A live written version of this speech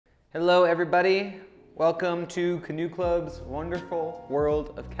Hello everybody, welcome to Canoe Club's wonderful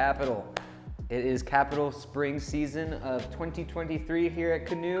world of Kapital. It is Kapital spring season of 2023 here at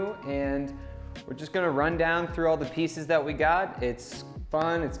Canoe, and we're just gonna run down through all the pieces that we got. It's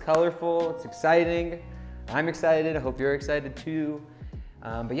fun, it's colorful, it's exciting. I'm excited, I hope you're excited too.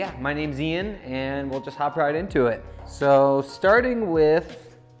 But yeah, my name's Ian and we'll just hop right into it. So starting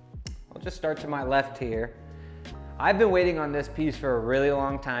with, I'll just start to my left here. I've been waiting on this piece for a really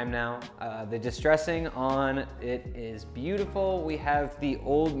long time now. The distressing on it is beautiful. We have the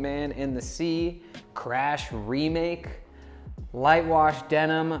Old Man in the Sea Crash remake. Light wash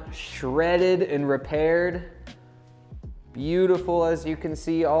denim, shredded and repaired. Beautiful, as you can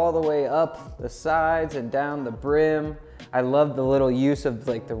see, all the way up the sides and down the brim. I love the little use of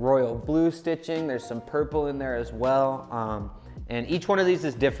like the royal blue stitching. There's some purple in there as well. And each one of these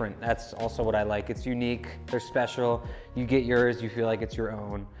is different. That's also what I like. It's unique, they're special. You get yours, you feel like it's your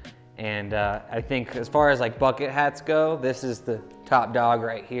own. And I think as far as like bucket hats go, this is the top dog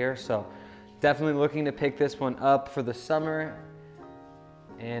right here. So definitely looking to pick this one up for the summer.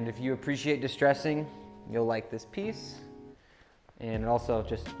 And if you appreciate distressing, you'll like this piece. And it also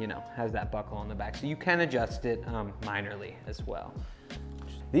just, you know, has that buckle on the back. So you can adjust it minorly as well.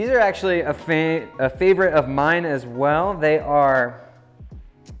 These are actually a favorite of mine as well. They are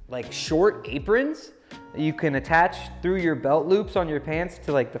like short aprons that you can attach through your belt loops on your pants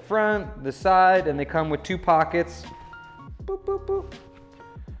to like the front, the side, and they come with 2 pockets. Boop, boop, boop.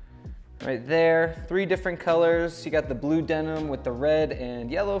 Right there, 3 different colors. You got the blue denim with the red and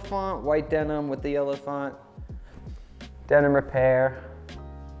yellow font, white denim with the yellow font, denim repair.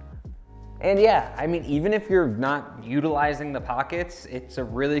 And yeah, I mean, even if you're not utilizing the pockets, it's a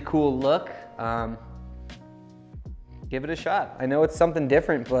really cool look. Give it a shot. I know it's something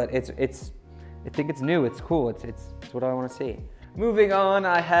different, but I think it's new, it's cool, it's what I wanna see. Moving on,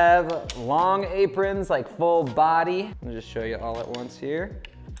 I have long aprons, like full body. I'll just show you all at once here.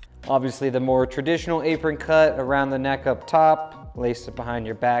 Obviously the more traditional apron cut around the neck up top, lace it behind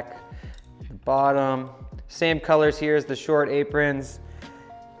your back, the bottom. Same colors here as the short aprons.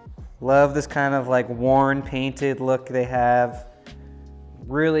 Love this kind of like worn painted look they have.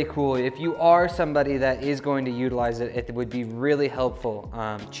 Really cool. If you are somebody that is going to utilize it, it would be really helpful.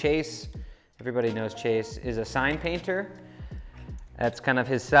 Chase, everybody knows Chase, is a sign painter. That's kind of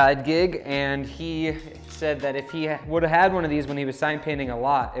his side gig, and he said that if he would have had one of these when he was sign painting a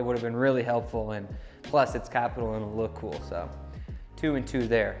lot, it would have been really helpful, and plus it's Kapital and it'll look cool. So 2 and 2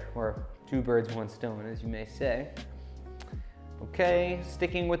 there, or 2 birds, 1 stone, as you may say. Okay,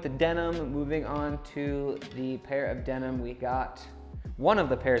 sticking with the denim, moving on to the pair of denim. We got one of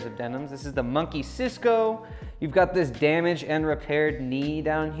the pairs of denims. This is the Monkey Cisco. You've got this damaged and repaired knee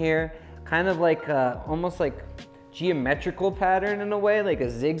down here, kind of like almost like geometrical pattern in a way, like a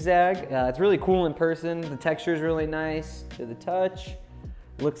zigzag. It's really cool in person. The texture is really nice to the touch.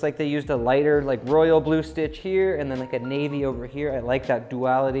 Looks like they used a lighter like royal blue stitch here and then like a navy over here. I like that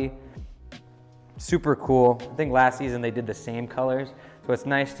duality. Super cool. I think last season they did the same colors, so it's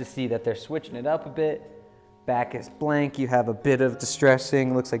nice to see that they're switching it up a bit. Back is blank. You have a bit of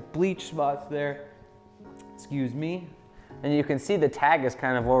distressing, looks like bleach spots there. Excuse me. And you can see the tag is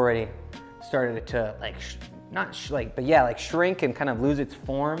kind of already started to like, like shrink and kind of lose its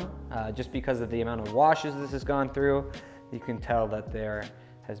form just because of the amount of washes this has gone through. You can tell that there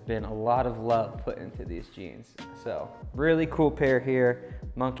has been a lot of love put into these jeans. So really cool pair here,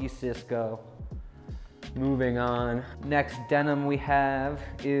 Monkey Cisco. Moving on, next denim we have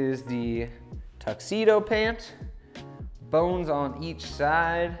is the tuxedo pant. Bones on each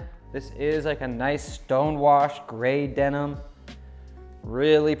side. This is like a nice stonewashed gray denim.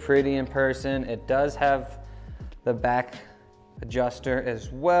 Really pretty in person. It does have the back adjuster as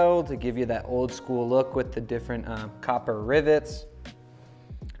well to give you that old school look with the different copper rivets.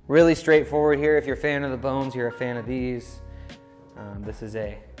 Really straightforward here. If you're a fan of the bones, you're a fan of these. This is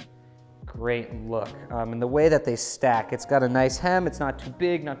a great look. And the way that they stack, it's got a nice hem. It's not too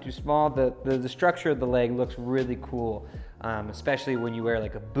big, not too small. The structure of the leg looks really cool, especially when you wear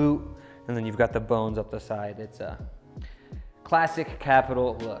like a boot and then you've got the bones up the side. It's a classic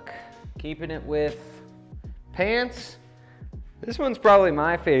Kapital look. Keeping it with pants. This one's probably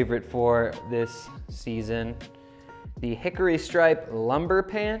my favorite for this season. The hickory stripe lumber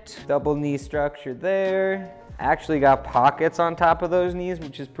pant. Double knee structure there. Actually got pockets on top of those knees,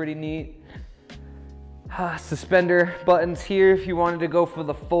 which is pretty neat. Suspender buttons here if you wanted to go for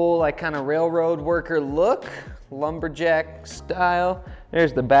the full like kind of railroad worker look, lumberjack style.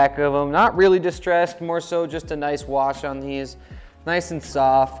 There's the back of them. Not really distressed, more so just a nice wash on these. Nice and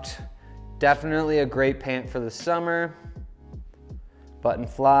soft. Definitely a great pant for the summer. button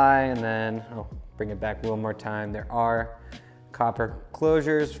fly, and then I'll bring it back one more time. There are copper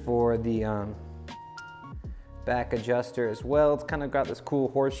closures for the back adjuster as well. It's kind of got this cool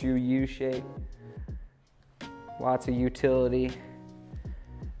horseshoe U shape. Lots of utility.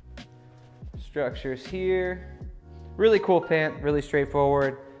 Structures here. Really cool pant, really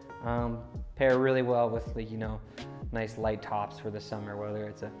straightforward. Pair really well with the, you know, nice light tops for the summer, whether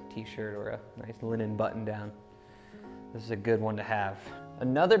it's a t-shirt or a nice linen button down. This is a good one to have.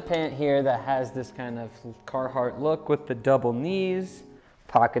 Another pant here that has this kind of Carhartt look with the double knees,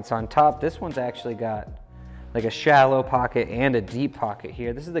 pockets on top. This one's actually got like a shallow pocket and a deep pocket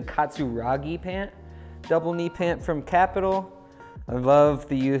here. This is the Katsuragi pant, double knee pant from Kapital. I love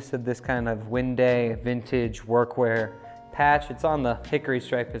the use of this kind of Winday vintage workwear patch. It's on the hickory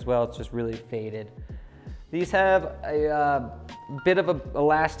stripe as well. It's just really faded. These have a bit of an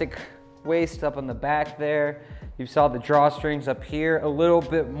elastic waist up on the back there. You saw the drawstrings up here, a little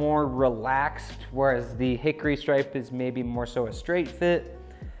bit more relaxed, whereas the hickory stripe is maybe more so a straight fit.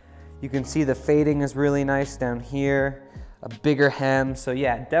 You can see the fading is really nice down here, a bigger hem. So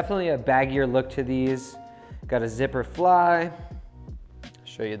yeah, definitely a baggier look to these. Got a zipper fly.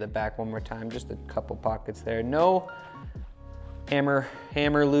 Show you the back one more time, just a couple pockets there. No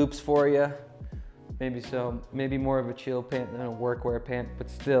hammer loops for you. Maybe more of a chill pant than a workwear pant, but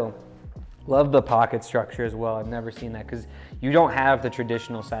still. Love the pocket structure as well. I've never seen that because you don't have the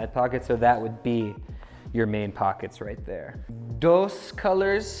traditional side pocket, so that would be your main pockets right there. Dos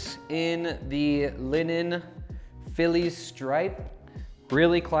colors in the linen Phillies stripe.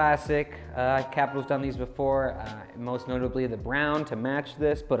 Really classic. Kapital's done these before, most notably the brown to match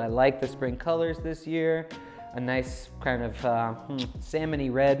this, but I like the spring colors this year. A nice kind of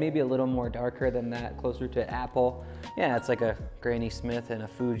salmony red, maybe a little more darker than that, closer to apple. Yeah, it's like a Granny Smith and a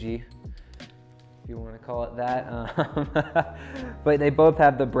Fuji, if you want to call it that. But they both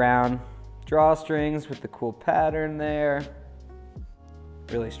have the brown drawstrings with the cool pattern there.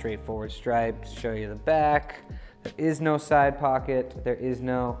 Really straightforward stripes. Show you the back. There is no side pocket. There is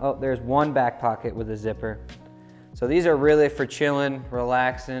no, oh, there's one back pocket with a zipper. So these are really for chilling,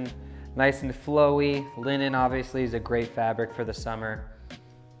 relaxing, nice and flowy. Linen obviously is a great fabric for the summer.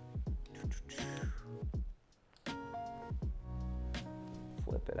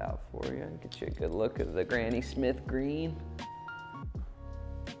 Flip it out for you and get you a good look at the Granny Smith green.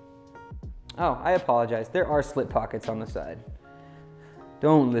 Oh, I apologize. There are slip pockets on the side.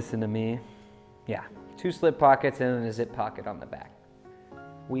 Don't listen to me. Yeah, 2 slip pockets and then a zip pocket on the back.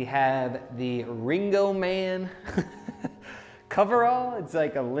 We have the Ringo Man coverall. It's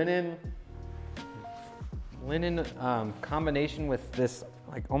like a linen combination with this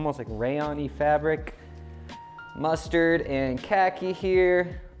like almost like rayon-y fabric. Mustard and khaki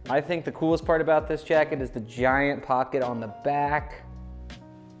here. I think the coolest part about this jacket is the giant pocket on the back.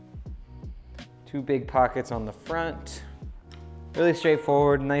 2 big pockets on the front. Really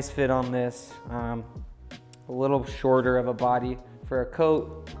straightforward, nice fit on this. A little shorter of a body for a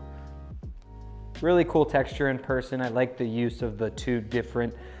coat. Really cool texture in person. I like the use of the 2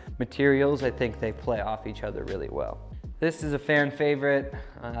 different materials. I think they play off each other really well. This is a fan favorite.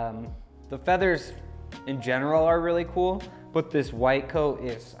 The feathers in general are really cool, but this white coat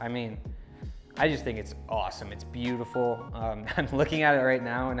is, I mean, I just think it's awesome. It's beautiful. I'm looking at it right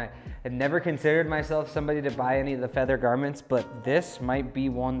now and I have never considered myself somebody to buy any of the feather garments, but this might be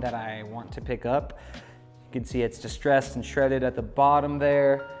one that I want to pick up. You can see it's distressed and shredded at the bottom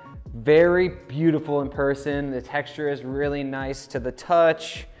there. Very beautiful in person. The texture is really nice to the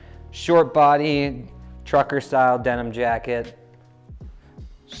touch. Short body, trucker style denim jacket.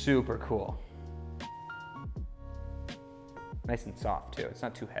 Super cool. Nice and soft too. It's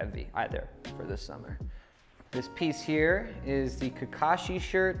not too heavy either for this summer. This piece here is the Kakashi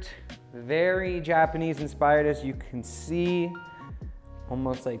shirt. Very Japanese inspired, as you can see.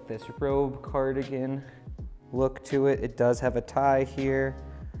 Almost like this robe cardigan look to it. It does have a tie here.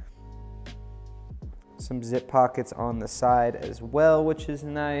 Some zip pockets on the side as well, which is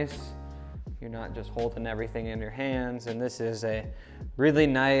nice. You're not just holding everything in your hands. And this is a really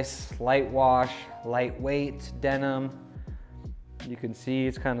nice light wash, lightweight denim. You can see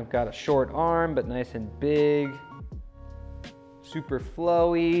it's kind of got a short arm, but nice and big. Super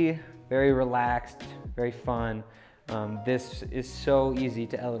flowy, very relaxed, very fun. This is so easy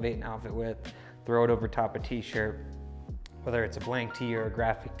to elevate an outfit with. Throw it over top a t-shirt, whether it's a blank tee or a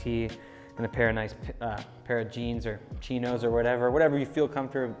graphic tee, and a pair of nice pair of jeans or chinos or whatever you feel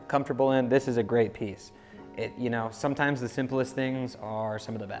comfortable in. This is a great piece. You know, sometimes the simplest things are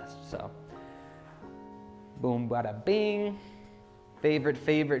some of the best. So, boom, bada bing.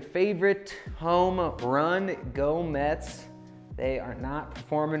 Favorite home run, go Mets. They are not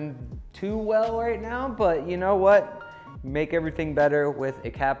performing too well right now, but you know what? Make everything better with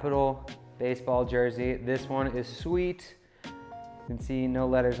a Kapital baseball jersey. This one is sweet. You can see no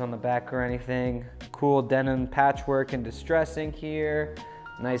letters on the back or anything. Cool denim patchwork and distressing here.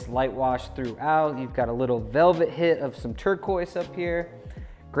 Nice light wash throughout. You've got a little velvet hit of some turquoise up here.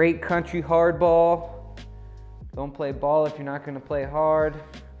 Great country hardball. Don't play ball if you're not gonna play hard.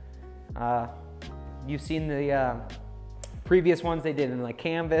 You've seen the previous ones they did in like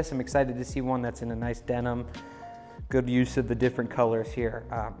canvas. I'm excited to see one that's in a nice denim. Good use of the different colors here.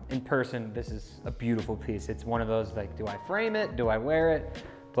 In person, this is a beautiful piece. It's one of those like, do I frame it? Do I wear it?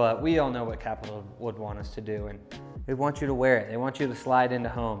 But we all know what Kapital would want us to do, and they want you to wear it. They want you to slide into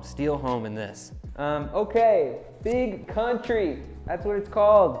home, steal home in this. Okay, Big Country. That's what it's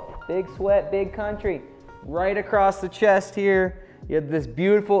called. Big Sweat, Big Country. Right across the chest here, you have this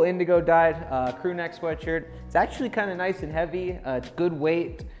beautiful indigo dyed crew neck sweatshirt. It's actually kind of nice and heavy. It's good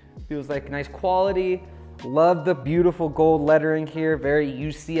weight, feels like nice quality. Love the beautiful gold lettering here, very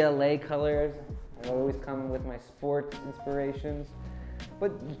UCLA colors. I always come with my sports inspirations.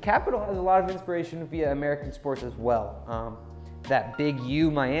 But Kapital has a lot of inspiration via American sports as well. That big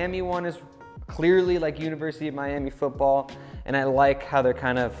U Miami one is clearly like University of Miami football, and I like how they're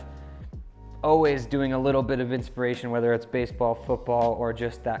kind of always doing a little bit of inspiration, whether it's baseball, football, or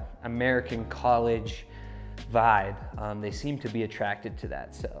just that American college vibe. They seem to be attracted to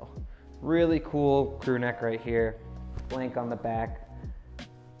that, so really cool crew neck right here, blank on the back.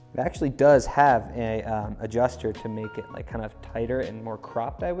 It actually does have a adjuster to make it like kind of tighter and more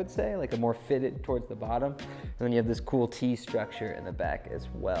cropped, I would say, like a more fitted towards the bottom. And then you have this cool T structure in the back as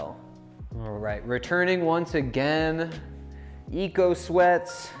well. All right, returning once again, Eco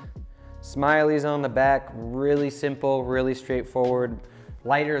Sweats, smileys on the back, really simple, really straightforward,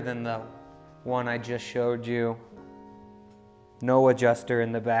 lighter than the one I just showed you. No adjuster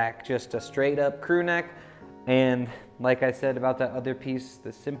in the back, just a straight up crew neck. And like I said about that other piece,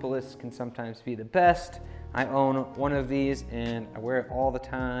 the simplest can sometimes be the best. I own one of these and I wear it all the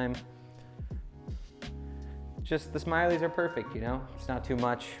time. Just the smileys are perfect, you know? It's not too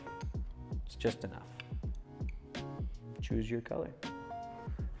much, it's just enough. Choose your color.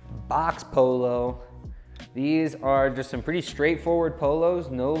 Box polo. These are just some pretty straightforward polos,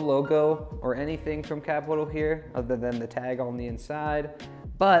 no logo or anything from Kapital here other than the tag on the inside.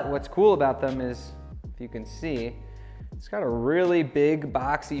 But what's cool about them is, if you can see, it's got a really big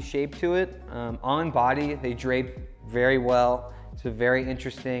boxy shape to it. On body, they drape very well. It's a very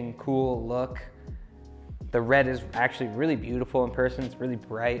interesting, cool look. The red is actually really beautiful in person. It's really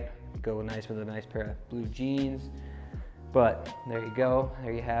bright. Go nice with a nice pair of blue jeans. But there you go,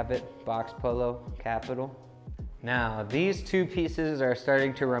 there you have it, box polo, Kapital. Now, these two pieces are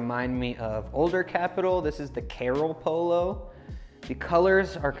starting to remind me of older Kapital. This is the Carol polo. The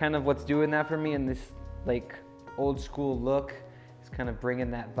colors are kind of what's doing that for me in this like old school look. It's kind of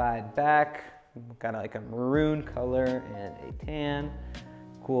bringing that vibe back. Got like a maroon color and a tan.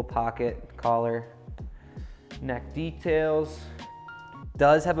 Cool pocket, collar, neck details.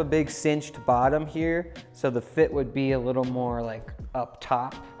 Does have a big cinched bottom here, so the fit would be a little more like up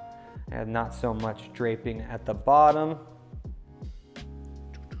top and not so much draping at the bottom.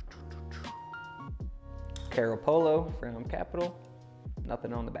 Carol polo from Kapital,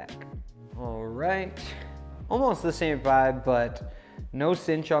 nothing on the back. All right, almost the same vibe, but no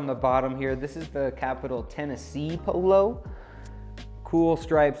cinch on the bottom here. This is the Kapital Tennessee polo. Cool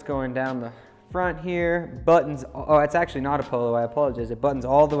stripes going down the front here, buttons, oh, it's actually not a polo, I apologize. It buttons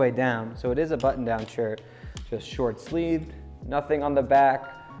all the way down, so it is a button-down shirt, just short-sleeved, nothing on the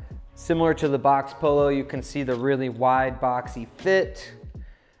back. Similar to the box polo, you can see the really wide, boxy fit,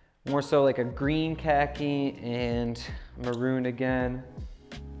 more so like a green khaki and maroon again.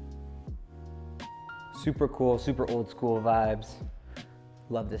 Super cool, super old school vibes.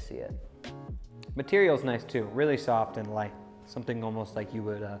 Love to see it. Material's nice too, really soft and light, something almost like you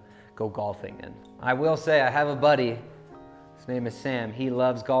would go golfing in. I will say I have a buddy, his name is Sam. He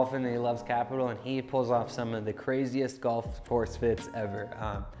loves golfing and he loves Kapital, and he pulls off some of the craziest golf course fits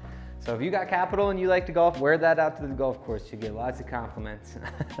ever. So if you got Kapital and you like to golf, wear that out to the golf course. You get lots of compliments.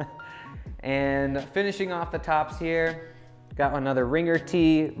 And finishing off the tops here, got another ringer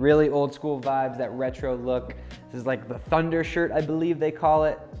tee, really old school vibes, that retro look. This is like the Thunder shirt, I believe they call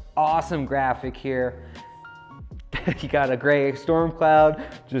it. Awesome graphic here. You got a gray storm cloud,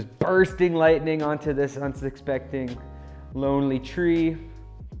 just bursting lightning onto this unsuspecting lonely tree.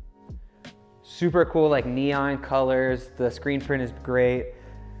 Super cool, like neon colors. The screen print is great.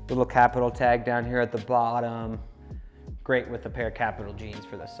 Little Kapital tag down here at the bottom. Great with a pair of Kapital jeans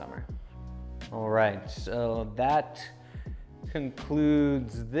for the summer. All right, so that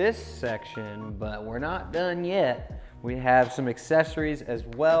concludes this section, but we're not done yet. We have some accessories as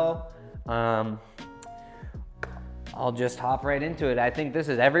well. I'll just hop right into it. I think this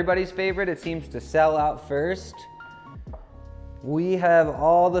is everybody's favorite. It seems to sell out first. We have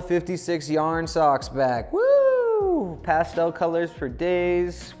all the 56 yarn socks back. Woo! Pastel colors for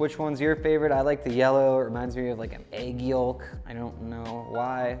days. Which one's your favorite? I like the yellow. It reminds me of like an egg yolk. I don't know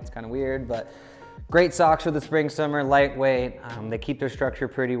why. It's kind of weird, but great socks for the spring, summer, lightweight. They keep their structure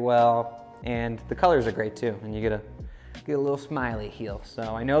pretty well, and the colors are great too. And you get a little smiley heel.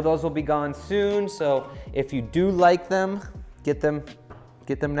 So I know those will be gone soon. So if you do like them, get them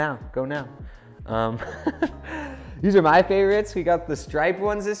now. Go now. These are my favorites. We got the striped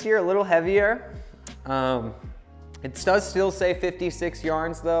ones this year, a little heavier. It does still say 56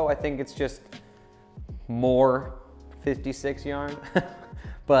 yarns though. I think it's just more 56 yarn.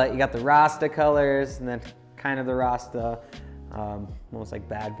 But you got the Rasta colors and then kind of the Rasta, almost like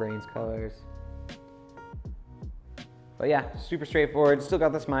Bad Brains colors. But yeah, super straightforward. Still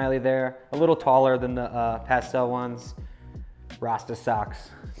got the smiley there. A little taller than the pastel ones. Rasta socks,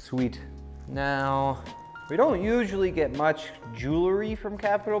 sweet. Now, we don't usually get much jewelry from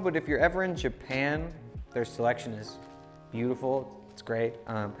Kapital, but if you're ever in Japan, their selection is beautiful. It's great.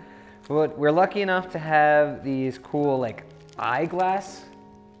 But we're lucky enough to have these cool like eyeglass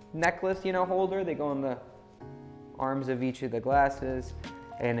necklace, holder. They go on the arms of each of the glasses,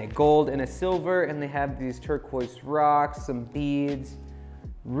 and a gold and a silver, and they have these turquoise rocks, some beads.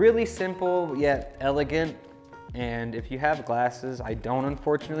 Really simple yet elegant. And if you have glasses, I don't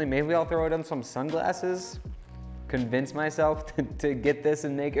unfortunately, maybe I'll throw it on some sunglasses, convince myself to get this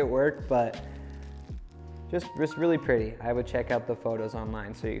and make it work, but just really pretty. I would check out the photos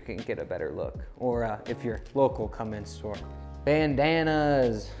online so you can get a better look. Or if you're local, come in store.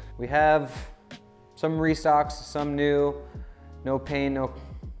 Bandanas. We have some restocks, some new. No Pain,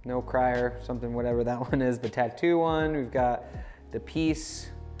 no Crier, something, whatever that one is. The tattoo one. We've got the piece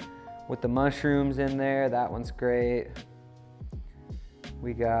with the mushrooms in there. That one's great.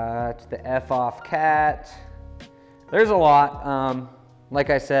 We got the F off cat. There's a lot. Like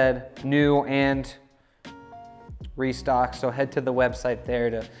I said, new and restock. So head to the website there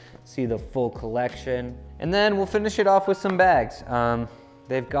to see the full collection. And then we'll finish it off with some bags.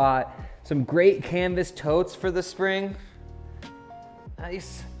 They've got some great canvas totes for the spring.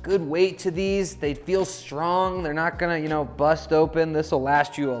 Nice, good weight to these. They feel strong. They're not gonna, bust open. This will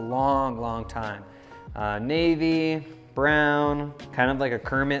last you a long, long time. Navy, brown, kind of like a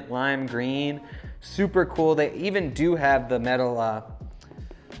Kermit lime green. Super cool. They even do have the metal,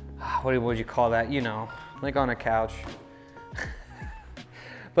 what would you call that? Like on a couch.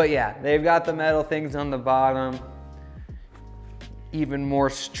 But yeah, they've got the metal things on the bottom. Even more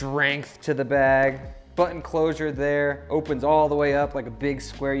strength to the bag. Button closure there, opens all the way up like a big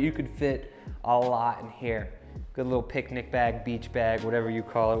square. You could fit a lot in here. Good little picnic bag, beach bag, whatever you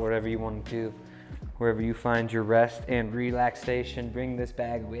call it, whatever you want to do. Wherever you find your rest and relaxation, bring this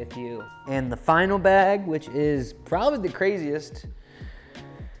bag with you. And the final bag, which is probably the craziest.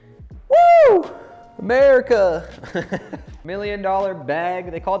 Woo! America! $1 million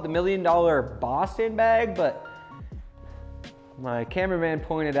bag. They call it the $1 million Boston bag, but my cameraman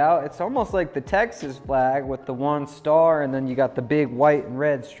pointed out, it's almost like the Texas flag with the one star and then you got the big white and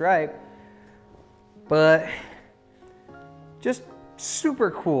red stripe. But just super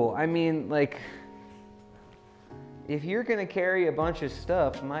cool. I mean, like, if you're gonna carry a bunch of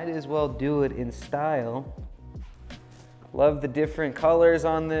stuff, might as well do it in style. Love the different colors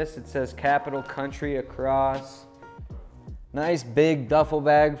on this. It says Kapital Country across. Nice big duffel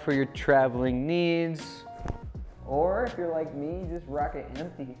bag for your traveling needs. Or if you're like me, just rock it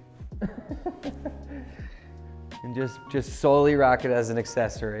empty. And just solely rock it as an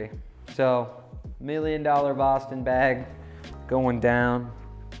accessory. So, $1 million Boston bag going down.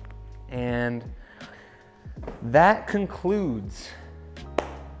 And that concludes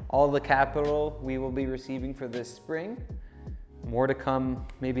all the Kapital we will be receiving for this spring. More to come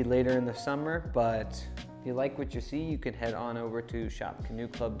maybe later in the summer, but if you like what you see, you can head on over to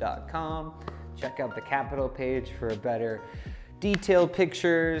shopcanoeclub.com. Check out the Kapital page for better detailed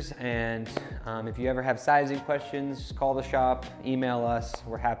pictures, and if you ever have sizing questions, call the shop, email us.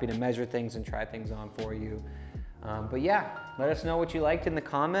 We're happy to measure things and try things on for you. But yeah, let us know what you liked in the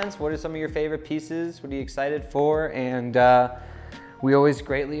comments. What are some of your favorite pieces? What are you excited for? And we always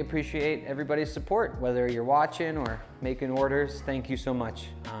greatly appreciate everybody's support, whether you're watching or making orders. Thank you so much,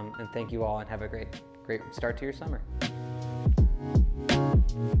 and thank you all, and have a great start to your summer.